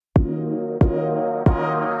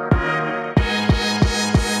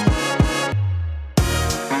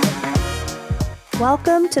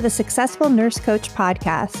Welcome to the Successful Nurse Coach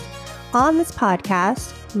podcast. On this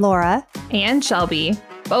podcast, Laura and Shelby,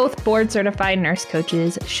 both board-certified nurse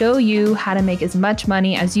coaches, show you how to make as much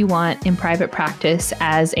money as you want in private practice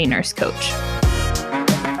as a nurse coach.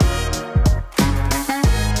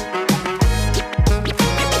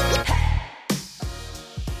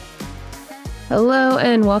 Hello,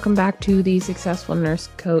 and welcome back to the Successful Nurse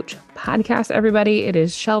Coach podcast, everybody. It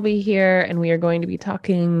is Shelby here, and we are going to be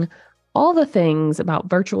talking all the things about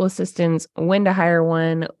virtual assistants, when to hire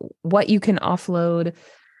one, what you can offload,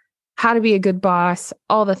 how to be a good boss,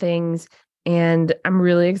 all the things. And I'm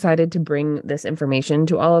really excited to bring this information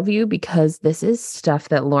to all of you because this is stuff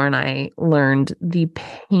that Laura and I learned the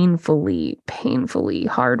painfully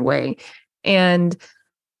hard way. And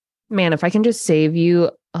man, if I can just save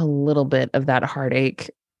you a little bit of that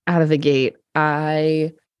heartache out of the gate,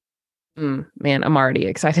 I'm already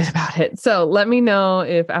excited about it. So let me know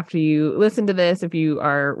if after you listen to this, if you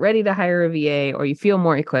are ready to hire a VA or you feel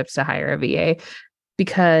more equipped to hire a VA,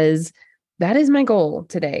 because that is my goal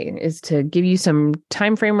today, is to give you some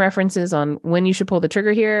time frame references on when you should pull the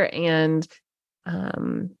trigger here and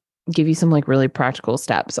give you some like really practical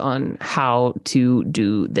steps on how to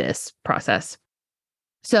do this process.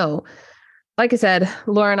 So like I said,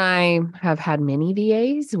 Laura and I have had many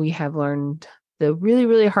VAs. We have learned the really,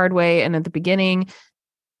 really hard way. And at the beginning,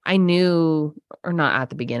 I knew, or not at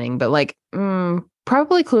the beginning, but like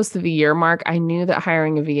probably close to the year mark, I knew that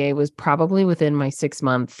hiring a VA was probably within my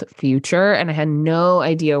 6-month future. And I had no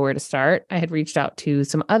idea where to start. I had reached out to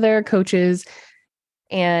some other coaches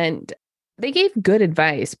and they gave good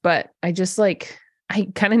advice, but I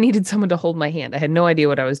kind of needed someone to hold my hand. I had no idea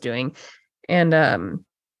what I was doing. And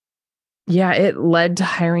it led to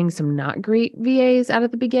hiring some not great VAs out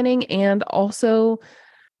of the beginning. And also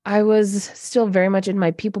I was still very much in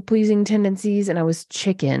my people-pleasing tendencies, and I was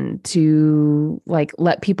chicken to like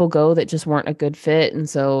let people go that just weren't a good fit. And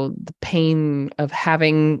so the pain of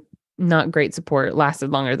having not great support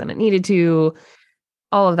lasted longer than it needed to.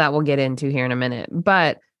 All of that we'll get into here in a minute.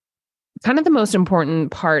 But kind of the most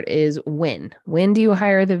important part is when. When do you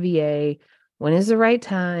hire the VA? When is the right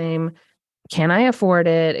time? Can I afford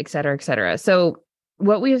it, et cetera, et cetera. So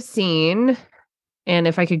what we have seen, and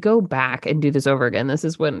if I could go back and do this over again, this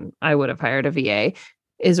is when I would have hired a VA,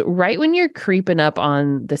 is right when you're creeping up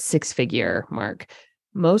on the 6-figure mark.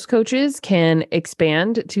 Most coaches can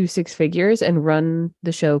expand to 6 figures and run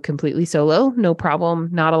the show completely solo. No problem.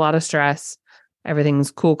 Not a lot of stress.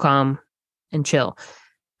 Everything's cool, calm, and chill.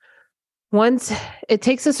 Once it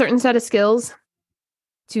takes a certain set of skills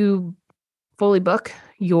to fully book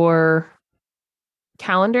your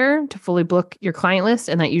calendar, to fully book your client list,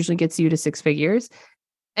 and that usually gets you to 6 figures.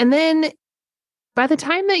 And then by the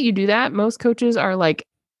time that you do that, most coaches are like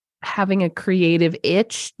having a creative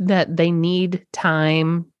itch that they need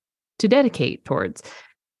time to dedicate towards.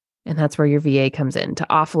 And that's where your VA comes in to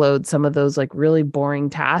offload some of those like really boring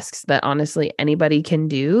tasks that honestly anybody can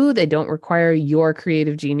do. They don't require your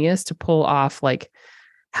creative genius to pull off like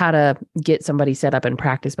how to get somebody set up and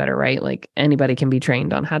practice better, right? Like anybody can be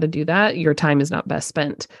trained on how to do that. Your time is not best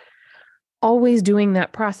spent always doing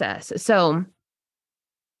that process. So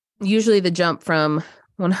usually the jump from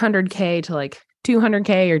 100K to like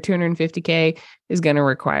 200K or 250K is going to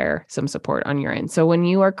require some support on your end. So when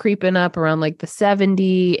you are creeping up around like the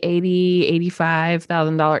 $70, $80,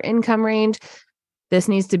 $85,000 income range, this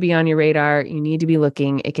needs to be on your radar. You need to be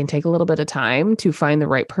looking. It can take a little bit of time to find the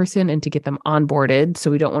right person and to get them onboarded. So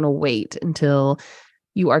we don't want to wait until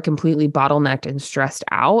you are completely bottlenecked and stressed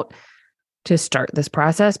out to start this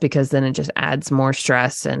process, because then it just adds more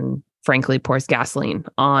stress and frankly pours gasoline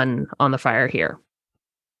on the fire here.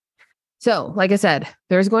 So like I said,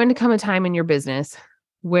 there's going to come a time in your business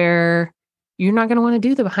where you're not going to want to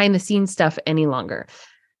do the behind the scenes stuff any longer.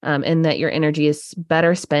 And that your energy is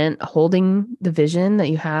better spent holding the vision that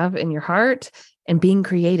you have in your heart and being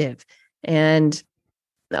creative. And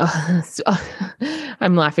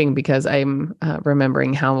I'm laughing because I'm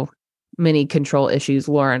remembering how many control issues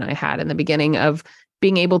Laura and I had in the beginning of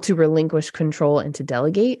being able to relinquish control and to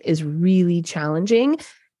delegate is really challenging.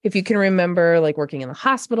 If you can remember, like working in the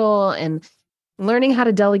hospital and learning how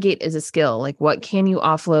to delegate is a skill. Like what can you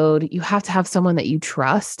offload? You have to have someone that you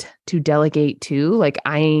trust to delegate to. Like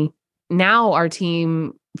now our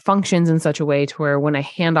team functions in such a way to where when I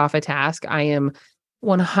hand off a task, I am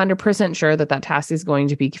 100% sure that that task is going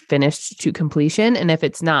to be finished to completion. And if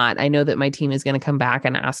it's not, I know that my team is going to come back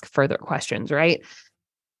and ask further questions, right?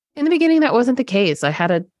 In the beginning, that wasn't the case. I had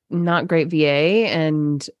a not great VA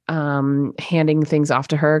and handing things off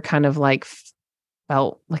to her kind of like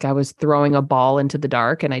felt like I was throwing a ball into the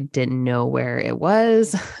dark and I didn't know where it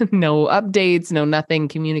was. No updates, no nothing.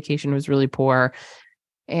 Communication was really poor.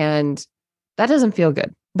 And that doesn't feel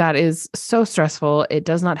good. That is so stressful. It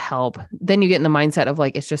does not help. Then you get in the mindset of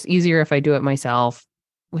like, it's just easier if I do it myself,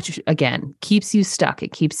 which again keeps you stuck.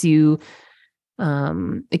 It keeps you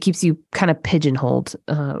kind of pigeonholed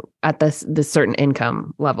at this certain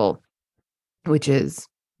income level, which is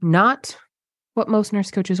not what most nurse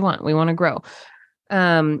coaches want. We want to grow.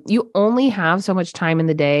 You only have so much time in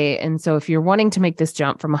the day. And so if you're wanting to make this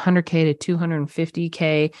jump from 100K to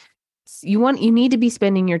 250K, you need to be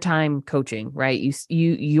spending your time coaching, right?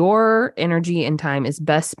 Your energy and time is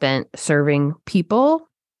best spent serving people,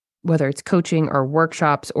 whether it's coaching or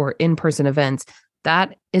workshops or in-person events.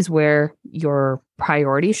 That is where your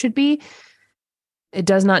priority should be. It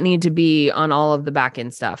does not need to be on all of the back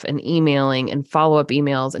end stuff and emailing and follow-up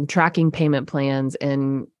emails and tracking payment plans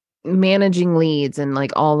and managing leads and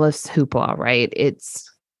like all this hoopla, right?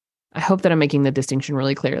 I hope that I'm making the distinction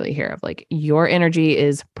really clearly here of like your energy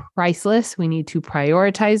is priceless. We need to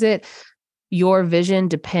prioritize it. Your vision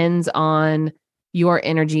depends on your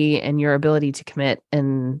energy and your ability to commit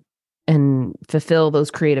and fulfill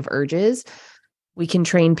those creative urges. We can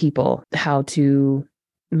train people how to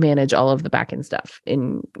manage all of the back end stuff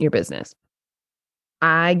in your business.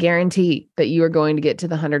 I guarantee that you are going to get to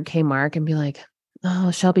the 100K mark and be like,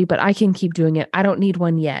 oh, Shelby, but I can keep doing it. I don't need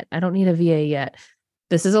one yet. I don't need a VA yet.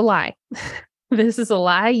 This is a lie. This is a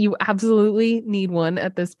lie. You absolutely need one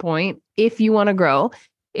at this point if you want to grow.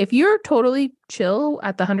 If you're totally chill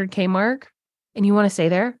at the 100K mark and you want to stay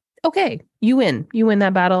there, okay, you win. You win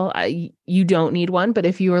that battle. You don't need one. But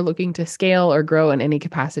if you are looking to scale or grow in any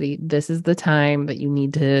capacity, this is the time that you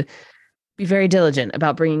need to be very diligent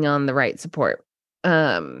about bringing on the right support.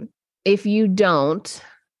 If you don't,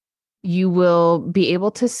 you will be able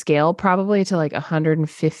to scale probably to like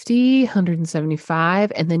 150,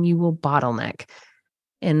 175, and then you will bottleneck.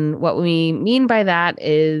 And what we mean by that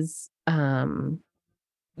is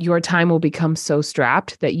your time will become so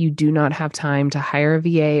strapped that you do not have time to hire a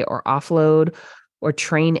VA or offload or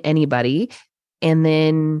train anybody. And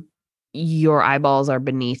then your eyeballs are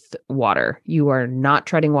beneath water. You are not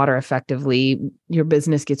treading water effectively. Your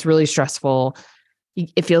business gets really stressful.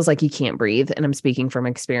 It feels like you can't breathe. And I'm speaking from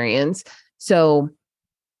experience. So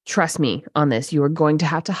trust me on this. You are going to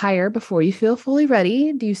have to hire before you feel fully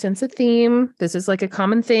ready. Do you sense a theme? This is like a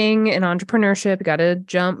common thing in entrepreneurship. You got to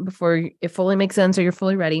jump before it fully makes sense or you're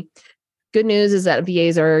fully ready. Good news is that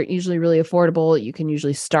VAs are usually really affordable. You can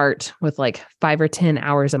usually start with like 5 or 10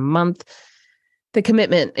 hours a month. The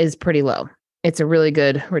commitment is pretty low. It's a really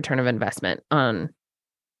good return of investment on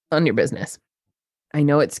your business. I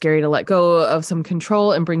know it's scary to let go of some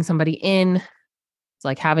control and bring somebody in. It's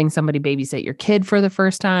like having somebody babysit your kid for the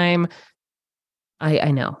first time. I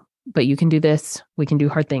know, but you can do this. We can do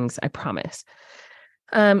hard things. I promise.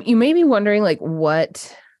 You may be wondering like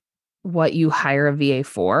what you hire a VA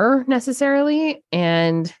for necessarily.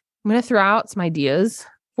 And I'm going to throw out some ideas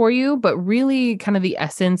for you, but really kind of the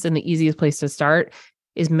essence and the easiest place to start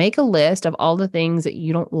is make a list of all the things that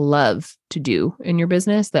you don't love to do in your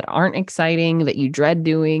business, that aren't exciting, that you dread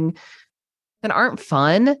doing, that aren't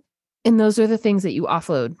fun. And those are the things that you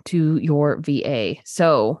offload to your VA.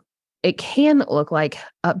 So it can look like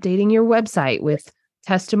updating your website with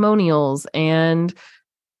testimonials and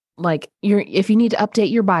like if you need to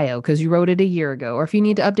update your bio because you wrote it a year ago, or if you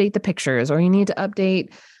need to update the pictures, or you need to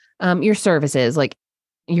update your services, like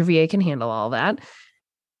your VA can handle all that.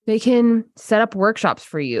 They can set up workshops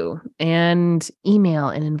for you and email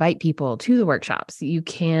and invite people to the workshops. You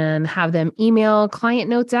can have them email client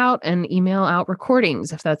notes out and email out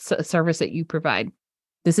recordings if that's a service that you provide.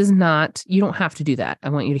 You don't have to do that. I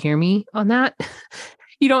want you to hear me on that.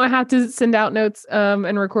 You don't have to send out notes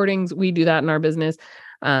and recordings. We do that in our business.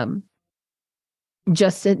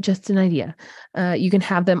 Just an idea. You can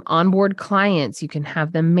have them onboard clients. You can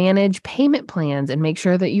have them manage payment plans and make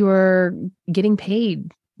sure that you are getting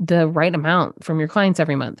paid the right amount from your clients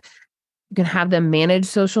every month. You can have them manage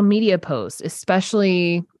social media posts,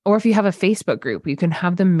 especially, or if you have a Facebook group, you can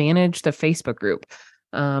have them manage the Facebook group.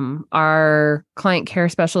 Our client care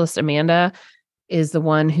specialist, Amanda, is the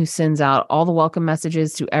one who sends out all the welcome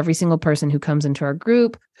messages to every single person who comes into our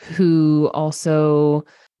group, who also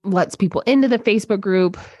lets people into the Facebook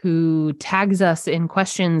group, who tags us in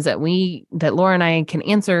questions that Laura and I can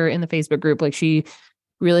answer in the Facebook group. Like, she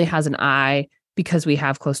really has an eye. Because we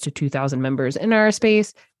have close to 2,000 members in our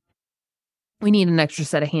space, we need an extra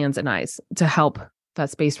set of hands and eyes to help that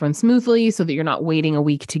space run smoothly so that you're not waiting a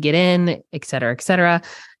week to get in, et cetera, et cetera.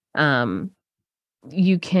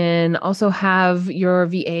 You can also have your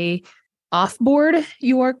VA offboard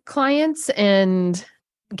your clients and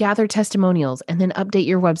gather testimonials and then update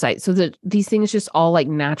your website so that these things just all like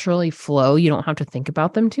naturally flow. You don't have to think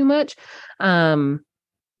about them too much.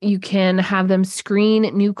 You can have them screen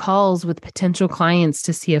new calls with potential clients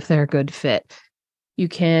to see if they're a good fit. You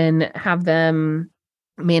can have them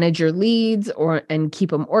manage your leads and keep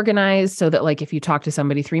them organized so that like if you talked to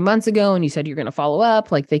somebody 3 months ago and you said you're going to follow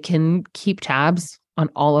up, like they can keep tabs on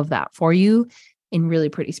all of that for you in really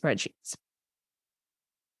pretty spreadsheets.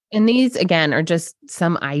 And these again are just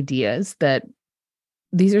some ideas that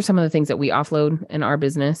these are some of the things that we offload in our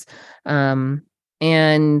business.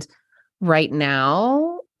 And right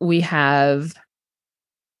now we have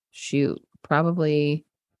probably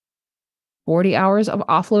 40 hours of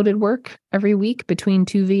offloaded work every week between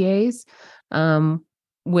 2 VAs. And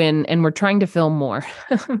we're trying to film more.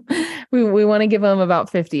 we want to give them about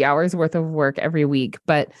 50 hours worth of work every week,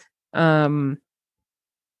 but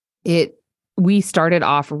we started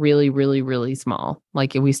off really, really, really small.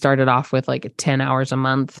 Like we started off with like 10 hours a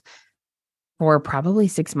month for probably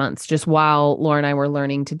 6 months, just while Laura and I were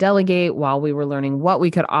learning to delegate, while we were learning what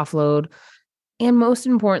we could offload. And most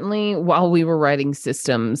importantly, while we were writing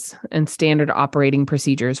systems and standard operating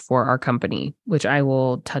procedures for our company, which I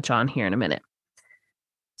will touch on here in a minute.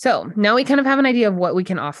 So now we kind of have an idea of what we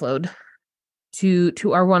can offload to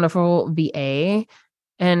our wonderful VA.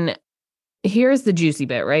 And here's the juicy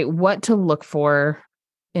bit, right? What to look for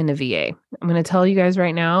in a VA. I'm going to tell you guys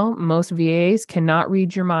right now, most VAs cannot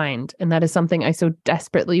read your mind. And that is something I so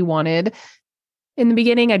desperately wanted. In the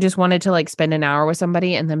beginning, I just wanted to like spend an hour with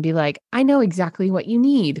somebody and then be like, I know exactly what you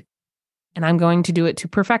need. And I'm going to do it to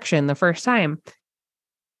perfection the first time.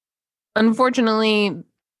 Unfortunately,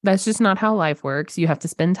 that's just not how life works. You have to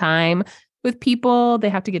spend time with people. They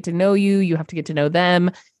have to get to know you. You have to get to know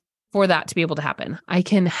them for that to be able to happen. I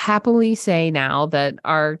can happily say now that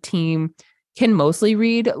our team can mostly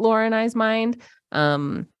read Laura and I's mind.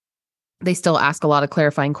 They still ask a lot of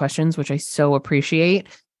clarifying questions, which I so appreciate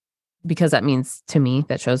because that means to me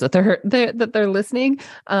that shows that they're listening.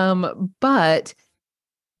 But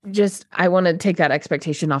just I want to take that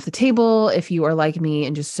expectation off the table. If you are like me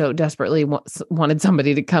and just so desperately wanted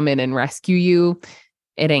somebody to come in and rescue you,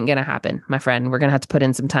 it ain't going to happen, my friend. We're going to have to put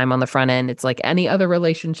in some time on the front end. It's like any other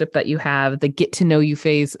relationship that you have, the get to know you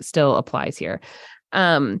phase still applies here.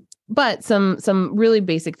 But some really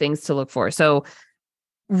basic things to look for. So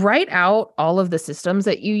write out all of the systems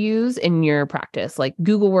that you use in your practice, like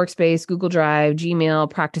Google Workspace, Google Drive, Gmail,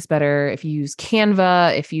 Practice Better. If you use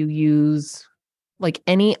Canva, if you use like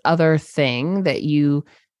any other thing that you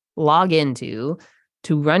log into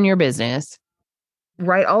to run your business,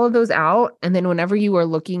 write all of those out. And then whenever you are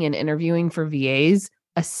looking and interviewing for VAs,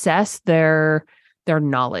 assess their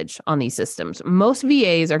knowledge on these systems. Most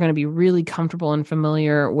VAs are going to be really comfortable and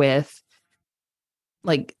familiar with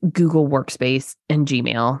like Google Workspace and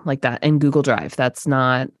Gmail like that and Google Drive. That's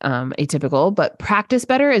not atypical, but Practice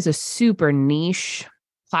Better is a super niche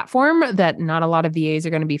platform that not a lot of VAs are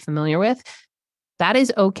going to be familiar with. That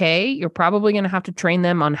is okay. You're probably going to have to train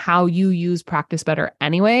them on how you use Practice Better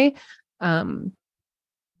anyway.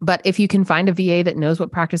 But if you can find a VA that knows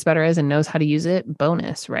what Practice Better is and knows how to use it,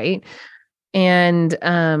 bonus, right? And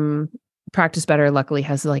Practice Better luckily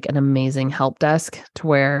has like an amazing help desk to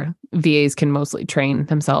where VAs can mostly train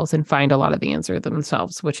themselves and find a lot of the answer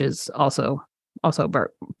themselves, which is also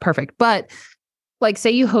perfect. But like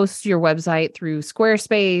say you host your website through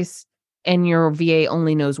Squarespace and your VA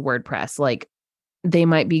only knows WordPress, like they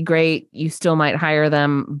might be great. You still might hire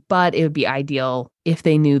them, but it would be ideal if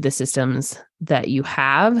they knew the systems that you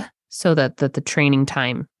have so that the training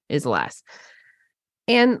time is less.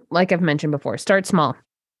 And like I've mentioned before, start small.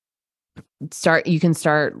 You can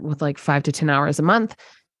start with like 5 to 10 hours a month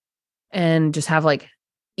and just have like,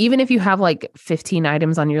 even if you have like 15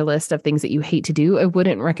 items on your list of things that you hate to do, I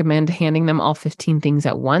wouldn't recommend handing them all 15 things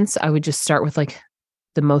at once. I would just start with like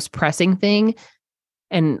the most pressing thing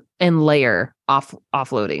and layer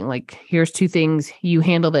offloading. Like, here's 2 things, you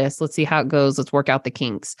handle this. Let's see how it goes. Let's work out the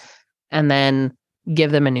kinks and then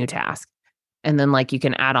give them a new task. And then like you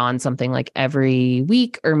can add on something like every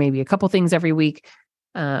week or maybe a couple things every week.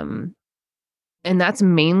 And that's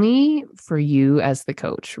mainly for you as the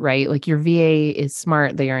coach, right? Like your VA is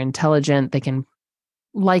smart. They are intelligent. They can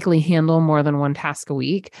likely handle more than one task a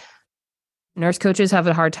week. Nurse coaches have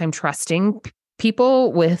a hard time trusting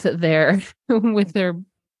people with their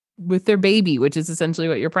baby, which is essentially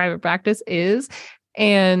what your private practice is.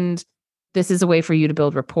 And this is a way for you to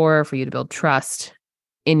build rapport, for you to build trust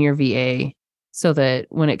in your VA so that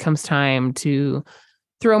when it comes time to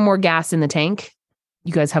throw more gas in the tank,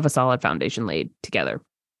 you guys have a solid foundation laid together.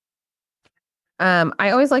 I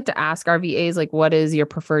always like to ask our VAs, like, what is your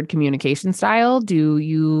preferred communication style? Do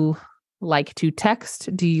you like to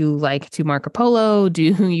text? Do you like to Marco Polo? Do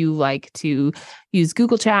you like to use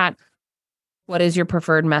Google Chat? What is your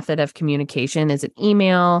preferred method of communication? Is it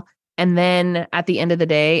email? And then at the end of the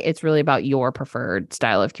day, it's really about your preferred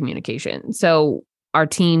style of communication. So our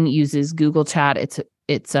team uses Google Chat. It's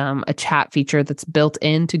a chat feature that's built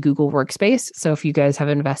into Google Workspace. So if you guys have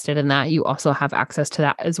invested in that, you also have access to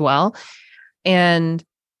that as well. And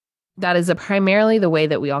that is primarily the way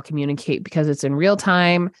that we all communicate because it's in real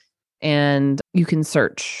time and you can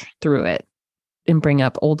search through it and bring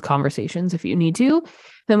up old conversations if you need to.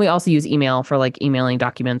 Then we also use email for like emailing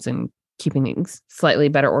documents and keeping things slightly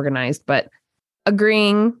better organized, but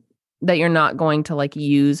agreeing that you're not going to like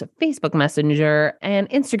use Facebook Messenger and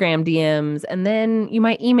Instagram DMs, and then you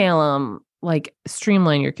might email them, like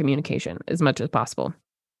streamline your communication as much as possible.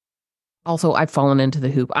 Also, I've fallen into the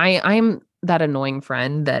hoop. I'm that annoying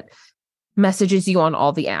friend that messages you on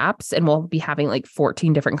all the apps and we'll be having like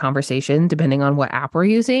 14 different conversations depending on what app we're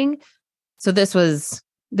using. So this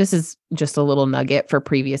is just a little nugget for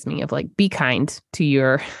previous me of like, be kind to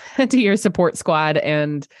your to your support squad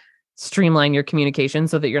and streamline your communication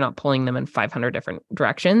so that you're not pulling them in 500 different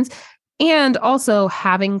directions. And also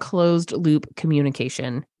having closed loop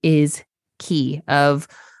communication is key. Of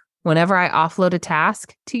whenever I offload a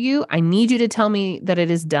task to you, I need you to tell me that it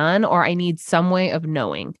is done, or I need some way of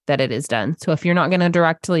knowing that it is done. So if you're not going to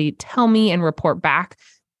directly tell me and report back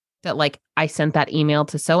that like I sent that email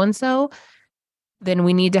to so-and-so, then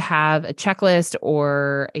we need to have a checklist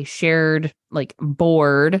or a shared like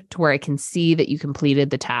board to where I can see that you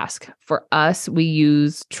completed the task. For us, we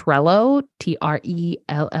use Trello,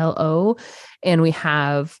 Trello, and we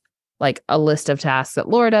have like a list of tasks that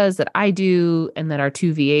Laura does, that I do, and that our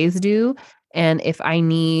two VAs do. And if I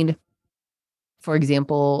need, for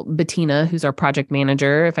example, Bettina, who's our project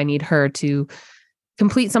manager, if I need her to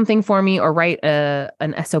complete something for me or write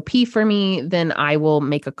an SOP for me, then I will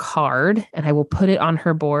make a card and I will put it on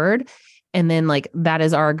her board. And then like, that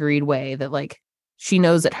is our agreed way that like, she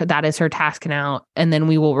knows that that is her task now. And then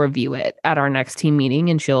we will review it at our next team meeting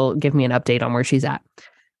and she'll give me an update on where she's at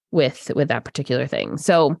with that particular thing.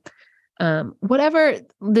 So whatever,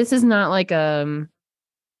 this is not like a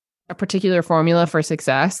particular formula for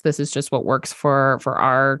success. This is just what works for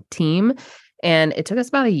our team. And it took us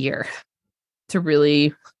about a year to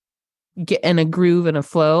really get in a groove and a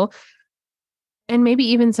flow. And maybe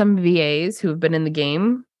even some VAs who have been in the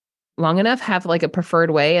game long enough have like a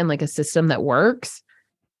preferred way and like a system that works.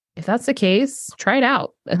 If that's the case, try it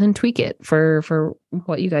out and then tweak it for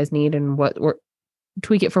what you guys need and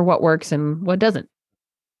tweak it for what works and what doesn't.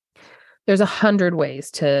 There's 100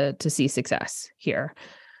 ways to see success here.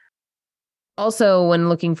 Also, when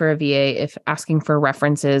looking for a VA, if asking for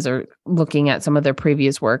references or looking at some of their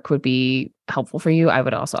previous work would be helpful for you, I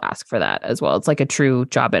would also ask for that as well. It's like a true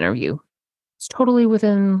job interview. It's totally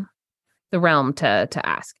within the realm to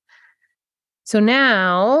ask. So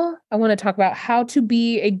now I want to talk about how to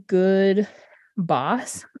be a good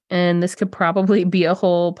boss. And this could probably be a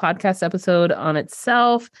whole podcast episode on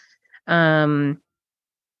itself.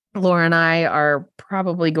 Laura and I are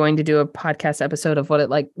probably going to do a podcast episode of what it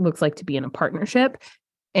looks like to be in a partnership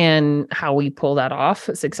and how we pull that off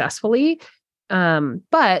successfully.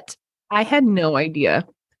 But I had no idea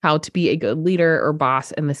how to be a good leader or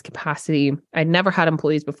boss in this capacity. I'd never had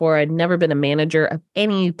employees before. I'd never been a manager of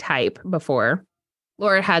any type before.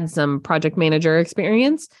 Laura had some project manager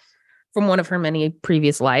experience from one of her many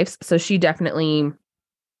previous lives. So she definitely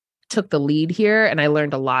took the lead here, and I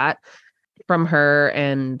learned a lot from her.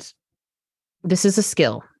 And this is a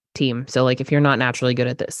skill, team. So like, if you're not naturally good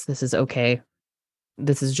at this is okay.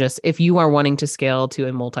 This is just, if you are wanting to scale to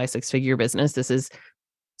a multi-six-figure business, this is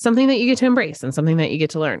something that you get to embrace and something that you get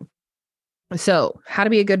to learn. So how to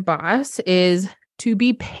be a good boss is to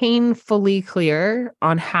be painfully clear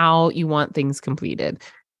on how you want things completed.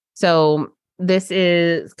 So this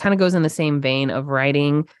is kind of goes in the same vein of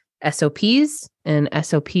writing SOPs, and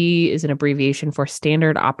SOP is an abbreviation for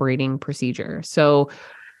standard operating procedure. So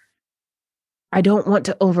I don't want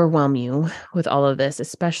to overwhelm you with all of this,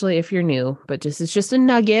 especially if you're new, but this is just a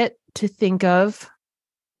nugget to think of.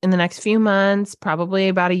 In the next few months, probably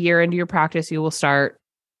about a year into your practice, you will start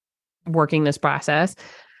working this process,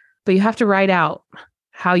 but you have to write out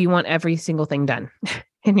how you want every single thing done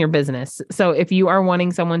in your business. So if you are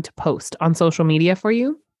wanting someone to post on social media for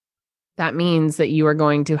you, that means that you are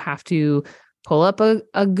going to have to pull up a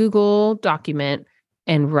Google document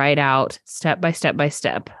and write out step by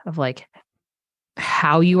step of like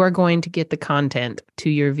how you are going to get the content to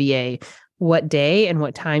your VA, what day and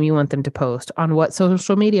what time you want them to post on what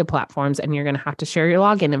social media platforms, and you're going to have to share your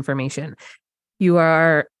login information. You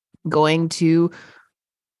are going to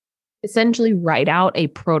essentially write out a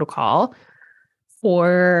protocol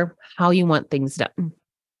for how you want things done.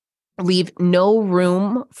 Leave no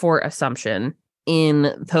room for assumption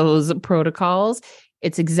in those protocols.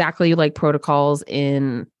 It's exactly like protocols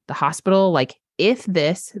in the hospital, like if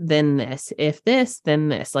this, then this, if this, then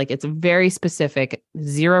this. Like it's very specific,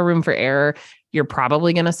 zero room for error. You're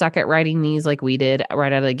probably going to suck at writing these like we did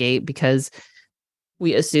right out of the gate, because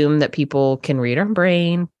we assume that people can read our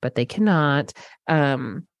brain, but they cannot.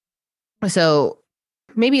 So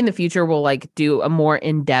maybe in the future, we'll like do a more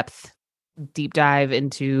in-depth deep dive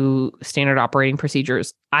into standard operating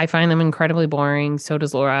procedures. I find them incredibly boring. So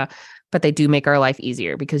does Laura, but they do make our life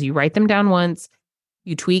easier because you write them down once,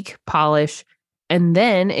 you tweak, polish, and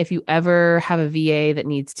then if you ever have a VA that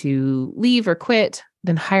needs to leave or quit,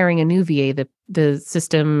 then hiring a new VA, the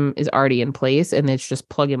system is already in place and it's just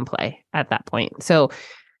plug and play at that point. So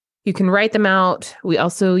you can write them out. We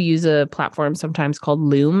also use a platform sometimes called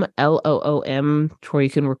Loom, Loom, where you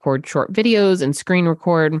can record short videos and screen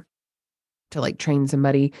record to like train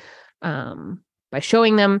somebody by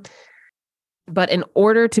showing them. But in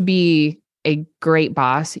order to be a great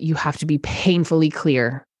boss, you have to be painfully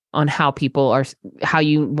clear on how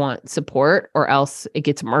you want support, or else it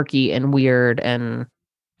gets murky and weird and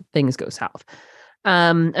things go south.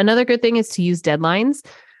 Another good thing is to use deadlines.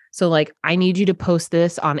 So like, I need you to post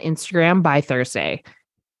this on Instagram by Thursday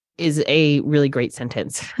is a really great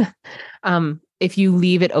sentence. If you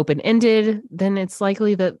leave it open-ended, then it's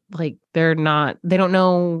likely that like they don't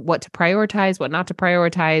know what to prioritize, what not to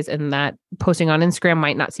prioritize, and that posting on Instagram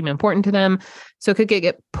might not seem important to them. So it could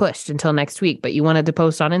get pushed until next week, but you wanted to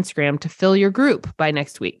post on Instagram to fill your group by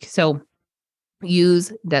next week. So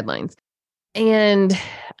use deadlines. And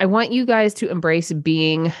I want you guys to embrace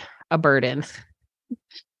being a burden.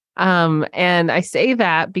 And I say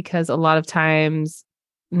that because a lot of times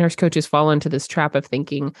nurse coaches fall into this trap of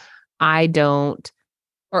thinking,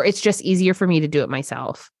 or it's just easier for me to do it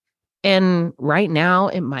myself. And right now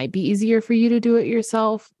it might be easier for you to do it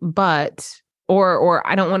yourself, but, or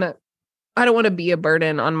I don't want to be a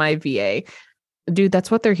burden on my VA. Dude, that's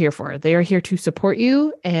what they're here for. They are here to support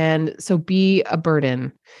you. And so be a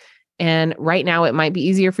burden. And right now it might be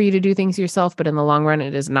easier for you to do things yourself, but in the long run,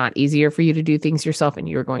 it is not easier for you to do things yourself. And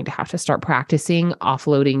you're going to have to start practicing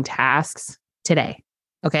offloading tasks today.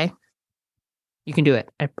 Okay. You can do it.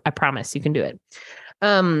 I promise you can do it.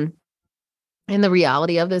 And the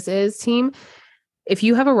reality of this is, team, if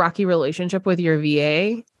you have a rocky relationship with your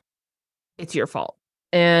VA, it's your fault.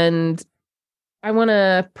 And I want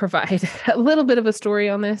to provide a little bit of a story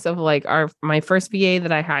on this of like my first VA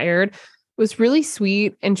that I hired was really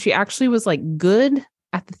sweet. And she actually was like good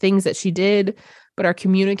at the things that she did, but our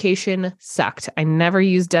communication sucked. I never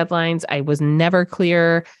used deadlines. I was never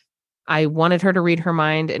clear. I wanted her to read her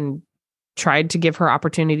mind and tried to give her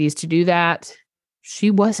opportunities to do that. She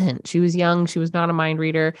wasn't. She was young. She was not a mind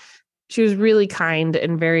reader. She was really kind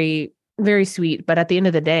and very, very sweet. But at the end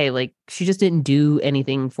of the day, like she just didn't do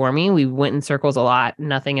anything for me. We went in circles a lot.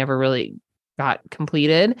 Nothing ever really got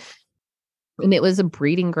completed. And it was a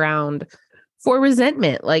breeding ground for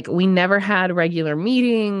resentment. Like we never had regular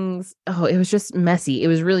meetings. Oh, it was just messy. It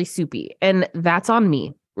was really soupy. And that's on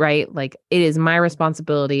me. Right? Like it is my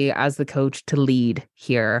responsibility as the coach to lead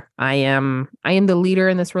here. I am the leader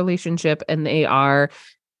in this relationship and they are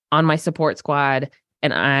on my support squad.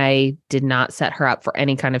 And I did not set her up for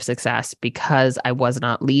any kind of success because I was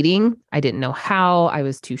not leading. I didn't know how. I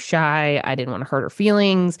was too shy. I didn't want to hurt her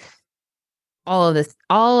feelings. All of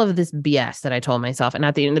this BS that I told myself. And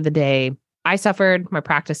at the end of the day, I suffered, my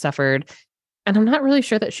practice suffered, and I'm not really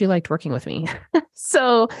sure that she liked working with me.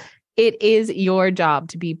 So it is your job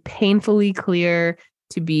to be painfully clear,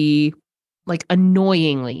 to be like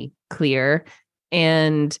annoyingly clear,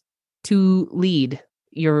 and to lead.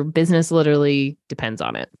 Your business literally depends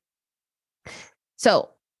on it. So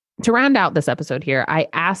to round out this episode here, I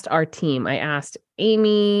asked our team, I asked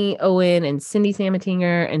Amy, Owen, and Cindy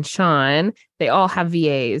Samatinger, and Sean, they all have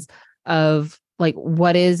VAs, of like,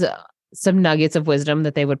 what is some nuggets of wisdom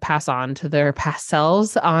that they would pass on to their past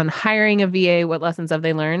selves on hiring a VA. What lessons have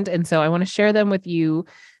they learned? And so I want to share them with you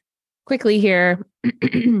quickly here,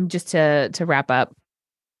 just to wrap up.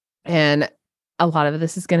 And a lot of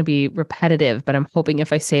this is going to be repetitive, but I'm hoping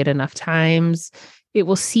if I say it enough times, it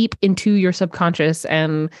will seep into your subconscious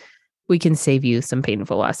and we can save you some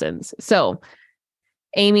painful lessons. So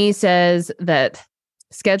Amy says that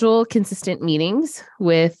schedule consistent meetings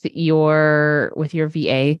with your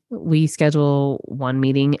VA. We schedule one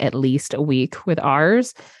meeting at least a week with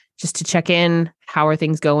ours. just to check in. How are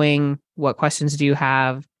things going? What questions do you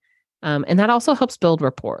have? And that also helps build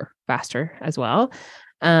rapport faster as well.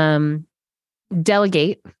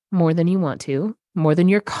 Delegate more than you want to, more than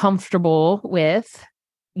you're comfortable with.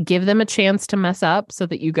 Give them a chance to mess up so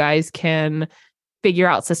that you guys can figure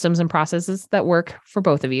out systems and processes that work for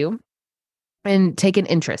both of you, and take an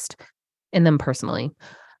interest in them personally.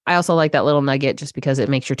 I also like that little nugget just because it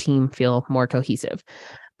makes your team feel more cohesive.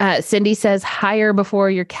 Cindy says, hire before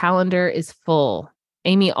your calendar is full.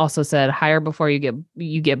 Amy also said, hire before you get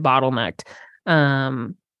bottlenecked.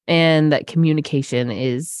 And that communication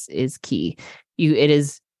is key. It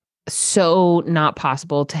is so not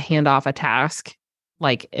possible to hand off a task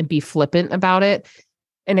and be flippant about it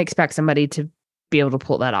and expect somebody to be able to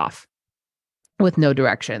pull that off with no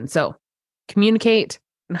direction. So communicate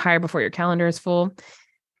and hire before your calendar is full.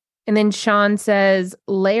 And then Sean says,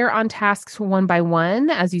 layer on tasks one by one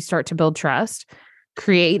as you start to build trust,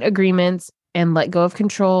 create agreements, and let go of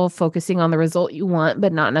control, focusing on the result you want,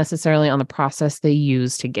 but not necessarily on the process they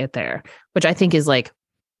use to get there, which I think is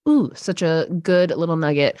such a good little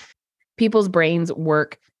nugget. People's brains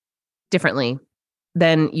work differently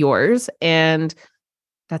than yours, and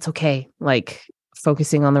that's okay.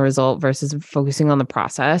 Focusing on the result versus focusing on the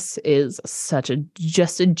process is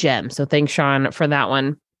just a gem. So thanks, Sean, for that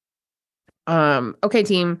one. Okay,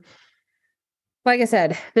 team. Like I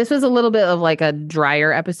said, this was a little bit of a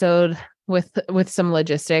drier episode with some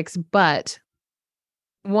logistics, but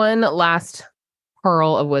one last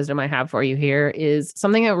pearl of wisdom I have for you here is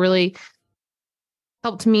something that really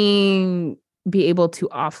helped me be able to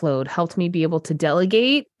offload, helped me be able to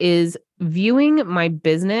delegate, is viewing my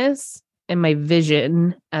business and my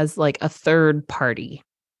vision as a third party,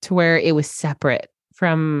 to where it was separate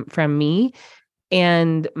from me,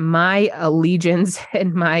 and my allegiance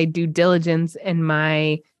and my due diligence and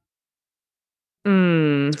my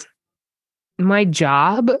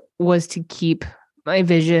job was to keep my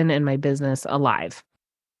vision and my business alive.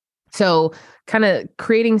 So kind of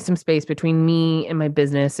creating some space between me and my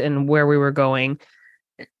business and where we were going,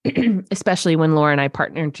 especially when Laura and I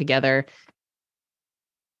partnered together.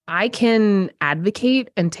 I can advocate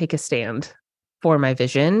and take a stand for my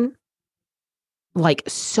vision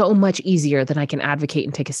so much easier than I can advocate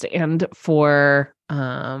and take a stand for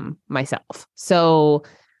myself. So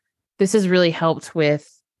this has really helped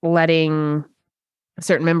with letting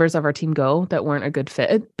certain members of our team go that weren't a good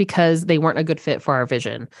fit because they weren't a good fit for our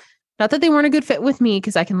vision. Not that they weren't a good fit with me,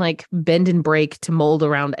 because I can bend and break to mold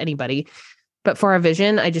around anybody. But for our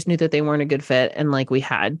vision, I just knew that they weren't a good fit. And we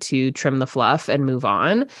had to trim the fluff and move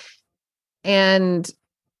on. And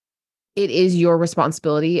it is your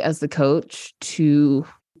responsibility as the coach to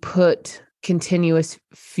put continuous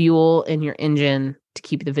fuel in your engine to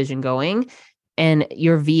keep the vision going. And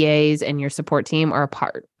your VAs and your support team are a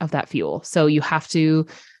part of that fuel. So you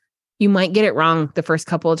might get it wrong the first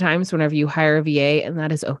couple of times whenever you hire a VA, and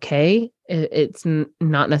that is okay. It's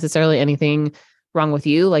not necessarily anything wrong with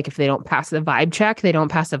you. If they don't pass the vibe check, they don't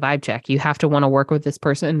pass the vibe check. You have to want to work with this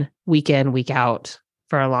person week in, week out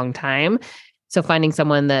for a long time. So finding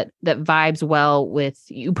someone that vibes well with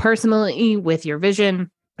you personally, with your vision,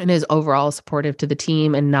 and is overall supportive to the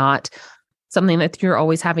team, and not something that you're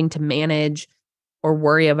always having to manage or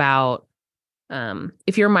worry about.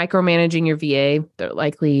 If you're micromanaging your VA, they're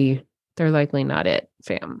likely not it,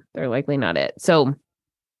 fam. They're likely not it. So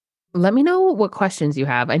let me know what questions you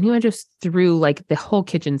have. I knew I just threw the whole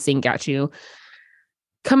kitchen sink at you.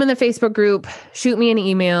 Come in the Facebook group, shoot me an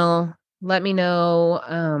email. Let me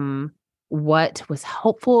know what was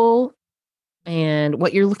helpful and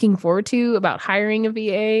what you're looking forward to about hiring a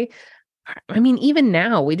VA. I mean, even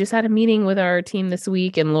now, we just had a meeting with our team this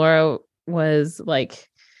week, and Laura was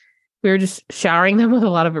we were just showering them with a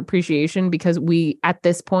lot of appreciation, because we, at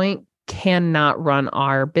this point, cannot run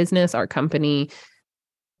our business, our company,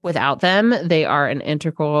 without them. They are an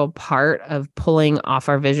integral part of pulling off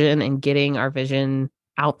our vision and getting our vision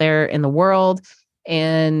out there in the world.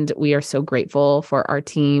 And we are so grateful for our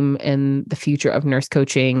team, and the future of nurse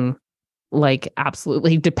coaching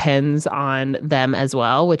absolutely depends on them as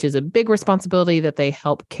well, which is a big responsibility that they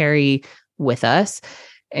help carry with us.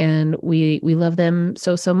 And we love them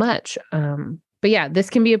so much. But yeah, this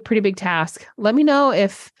can be a pretty big task. Let me know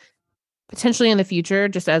if potentially in the future,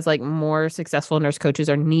 just as more successful nurse coaches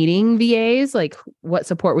are needing VAs, what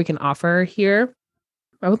support we can offer here.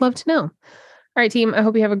 I would love to know. All right, team, I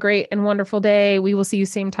hope you have a great and wonderful day. We will see you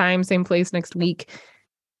same time, same place next week.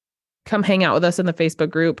 Come hang out with us in the Facebook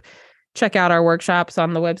group. Check out our workshops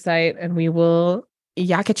on the website, and we will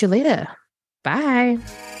yak at you later. Bye.